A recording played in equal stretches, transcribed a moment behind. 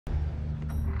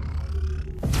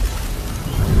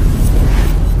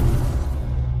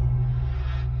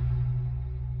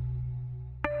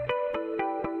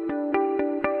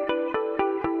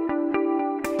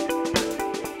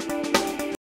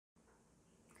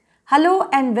Hello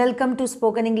and welcome to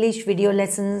Spoken English video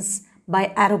lessons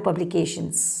by Arrow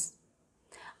Publications.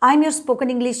 I'm your Spoken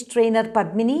English trainer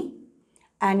Padmini,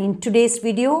 and in today's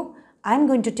video I'm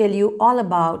going to tell you all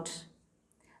about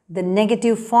the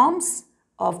negative forms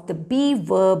of the be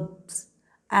verbs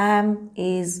am,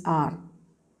 is, are.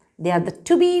 They are the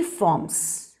to be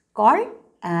forms called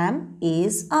am,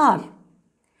 is, are.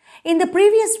 In the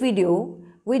previous video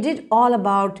we did all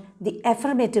about the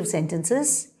affirmative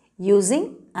sentences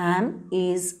using am,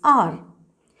 is, are.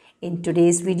 In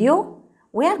today's video,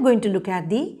 we are going to look at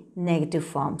the negative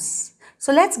forms.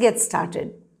 So let's get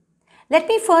started. Let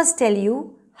me first tell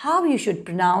you how you should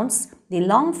pronounce the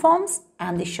long forms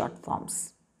and the short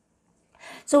forms.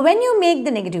 So when you make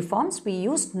the negative forms, we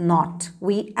use not.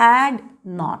 We add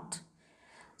not.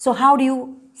 So how do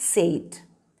you say it?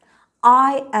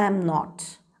 I am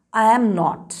not. I am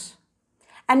not.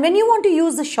 And when you want to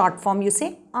use the short form, you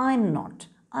say I am not.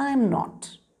 I am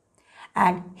not.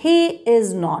 And he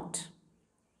is not.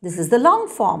 This is the long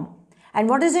form. And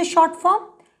what is the short form?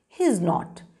 He is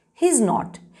not. He is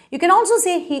not. You can also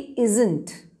say he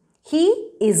isn't.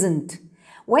 He isn't.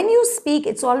 When you speak,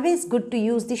 it's always good to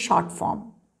use the short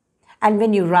form. And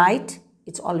when you write,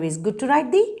 it's always good to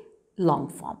write the long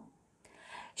form.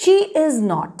 She is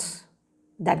not.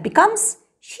 That becomes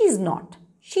she is not.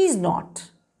 She is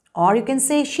not. Or you can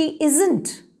say she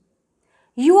isn't.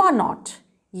 You are not.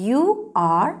 You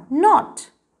are not.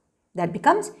 That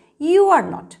becomes you are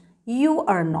not. You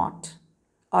are not.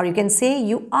 Or you can say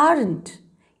you aren't.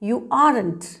 You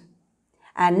aren't.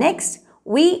 And next,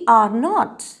 we are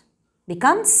not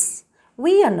becomes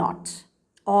we are not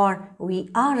or we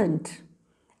aren't.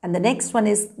 And the next one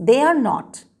is they are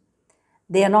not.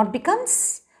 They are not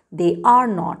becomes they are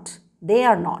not. They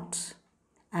are not.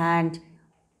 And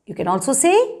you can also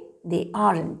say they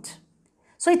aren't.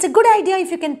 So it's a good idea if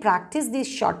you can practice these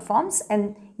short forms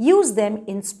and use them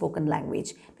in spoken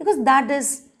language, because that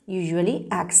is usually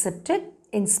accepted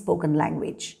in spoken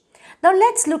language. Now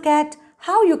let's look at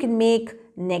how you can make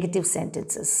negative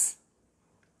sentences.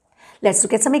 Let's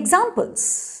look at some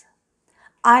examples.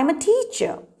 I'm a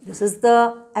teacher. This is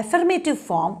the affirmative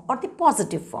form or the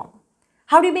positive form.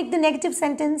 How do you make the negative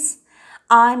sentence?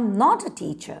 I'm not a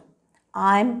teacher.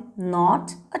 I'm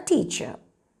not a teacher.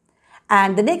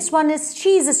 And the next one is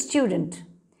she is a student.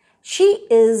 She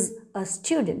is a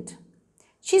student.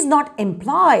 She is not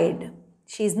employed.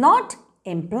 She is not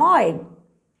employed.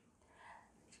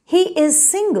 He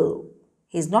is single.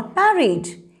 He is not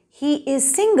married. He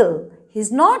is single. He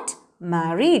is not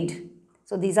married.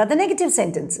 So these are the negative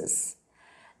sentences.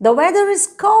 The weather is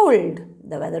cold.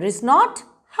 The weather is not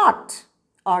hot.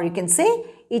 Or you can say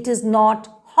it is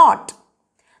not hot.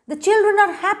 The children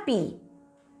are happy.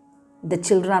 The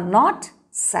children are not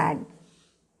sad.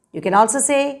 You can also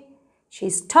say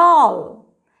she's tall.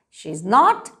 She's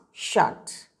not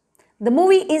short. The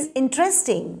movie is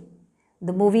interesting.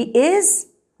 The movie is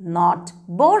not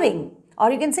boring. Or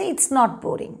you can say it's not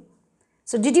boring.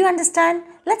 So did you understand?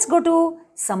 Let's go to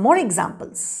some more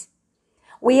examples.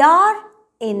 We are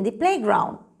in the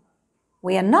playground.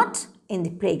 We are not in the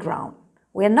playground.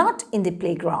 We are not in the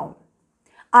playground.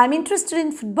 I'm interested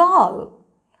in football.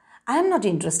 I am not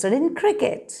interested in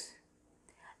cricket.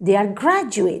 They are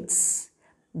graduates.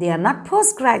 They are not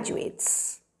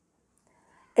postgraduates.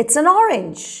 It's an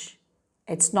orange.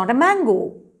 It's not a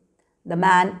mango. The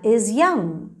man is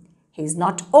young. He is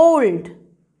not old.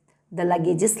 The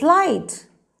luggage is light.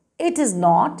 It is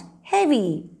not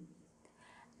heavy.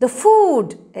 The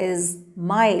food is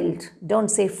mild. Don't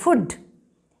say food.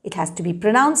 It has to be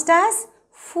pronounced as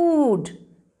food.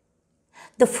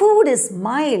 The food is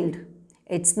mild.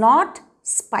 It's not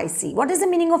spicy. What is the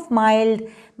meaning of mild?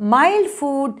 Mild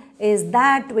food is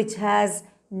that which has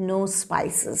no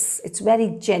spices. It's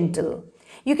very gentle.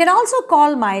 You can also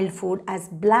call mild food as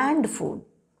bland food.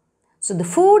 So the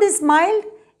food is mild.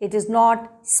 It is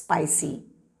not spicy.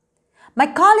 My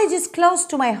college is close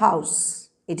to my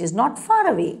house. It is not far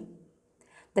away.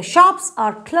 The shops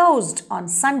are closed on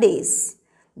Sundays.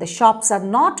 The shops are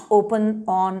not open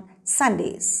on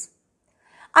Sundays.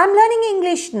 I'm learning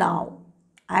English now.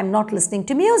 I'm not listening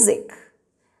to music.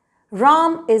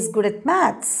 Ram is good at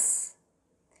maths,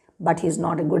 but he's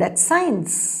not good at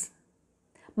science.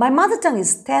 My mother tongue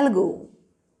is Telugu.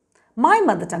 My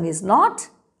mother tongue is not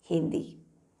Hindi.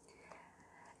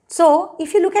 So,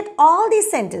 if you look at all these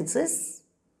sentences,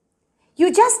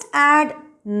 you just add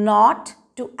not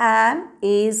to am,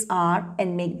 is, are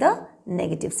and make the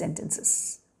negative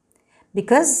sentences.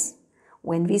 Because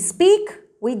when we speak,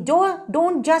 we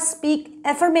don't just speak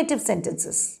affirmative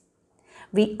sentences.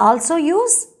 We also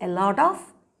use a lot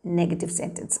of negative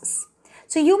sentences.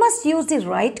 So you must use the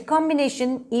right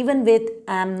combination even with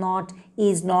am not,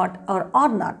 is not or are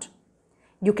not.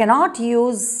 You cannot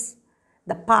use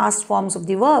the past forms of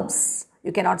the verbs.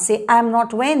 You cannot say I am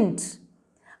not went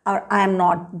or I am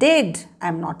not did, I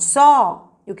am not saw.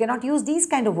 You cannot use these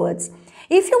kind of words.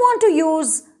 If you want to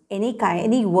use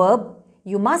any verb,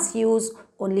 you must use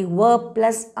only verb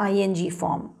plus ing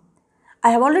form. I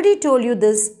have already told you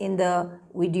this in the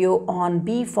video on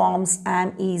be forms,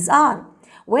 am, is, are,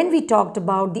 when we talked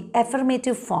about the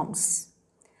affirmative forms.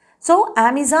 So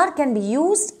am, is, are can be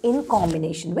used in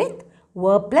combination with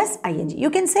verb plus ing.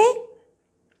 You can say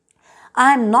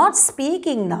I am not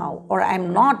speaking now, or I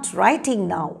am not writing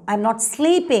now, I am not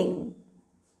sleeping.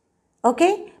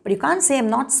 Okay, but you can't say I am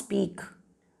not speak,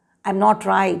 I am not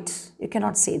write. You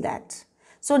cannot say that.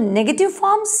 So negative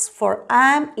forms for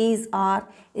am, is, are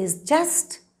is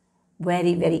just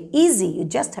very, very easy. You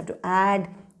just have to add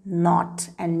not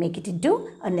and make it into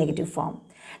a negative form.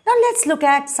 Now let's look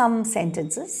at some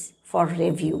sentences for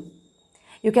review.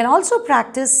 You can also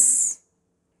practice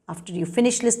after you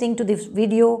finish listening to this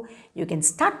video. You can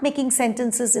start making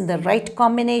sentences in the right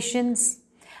combinations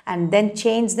and then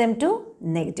change them to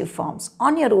negative forms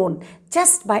on your own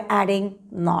just by adding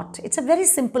not. It's a very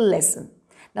simple lesson.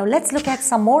 Now let's look at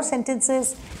some more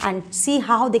sentences and see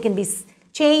how they can be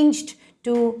changed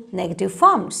to negative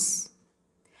forms.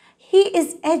 He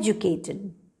is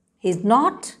educated. He is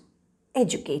not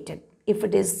educated if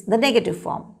it is the negative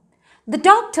form. The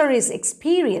doctor is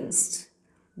experienced.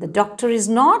 The doctor is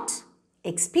not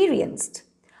experienced.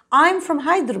 I'm from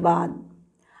Hyderabad.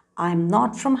 I'm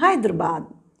not from Hyderabad.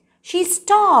 She's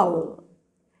tall.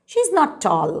 She's not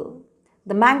tall.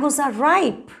 The mangoes are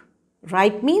ripe.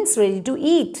 Ripe means ready to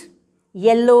eat.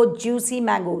 Yellow, juicy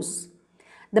mangoes.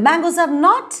 The mangoes are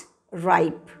not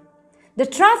ripe. The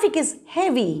traffic is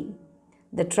heavy.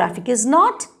 The traffic is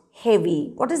not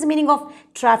heavy. What is the meaning of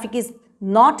traffic is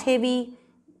not heavy?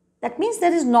 That means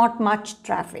there is not much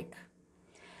traffic.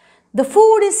 The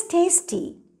food is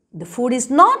tasty. The food is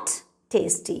not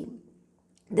tasty.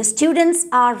 The students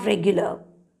are regular.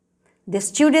 The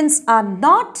students are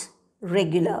not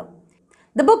regular.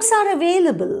 The books are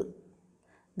available.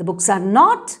 The books are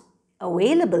not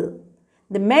available.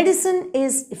 The medicine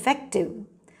is effective.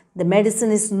 The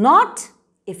medicine is not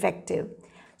effective.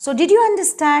 So did you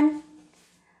understand?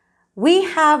 We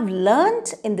have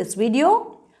learnt in this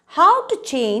video how to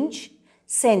change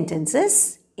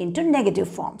sentences into negative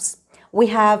forms. We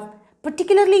have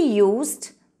particularly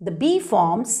used the be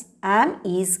forms am,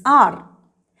 is, are.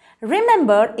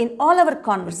 Remember, in all our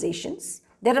conversations,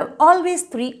 there are always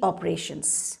three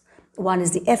operations. One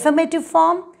is the affirmative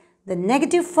form, the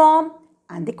negative form,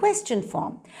 and the question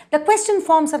form. The question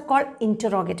forms are called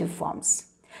interrogative forms.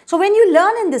 So when you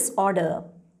learn in this order,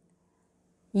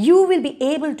 you will be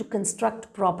able to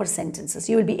construct proper sentences.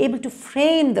 You will be able to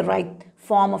frame the right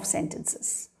form of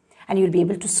sentences, and you will be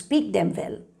able to speak them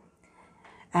well.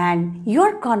 And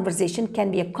your conversation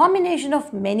can be a combination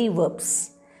of many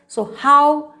verbs. So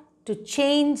how to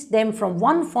change them from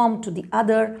one form to the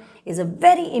other is a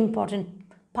very important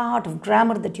part of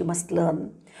grammar that you must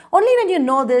learn. Only when you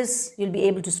know this, you'll be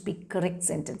able to speak correct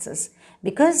sentences,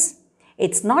 because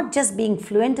it's not just being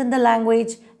fluent in the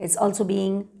language, it's also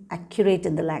being accurate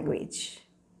in the language.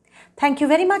 Thank you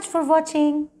very much for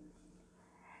watching.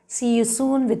 See you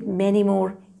soon with many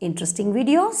more interesting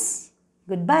videos.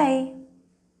 Goodbye.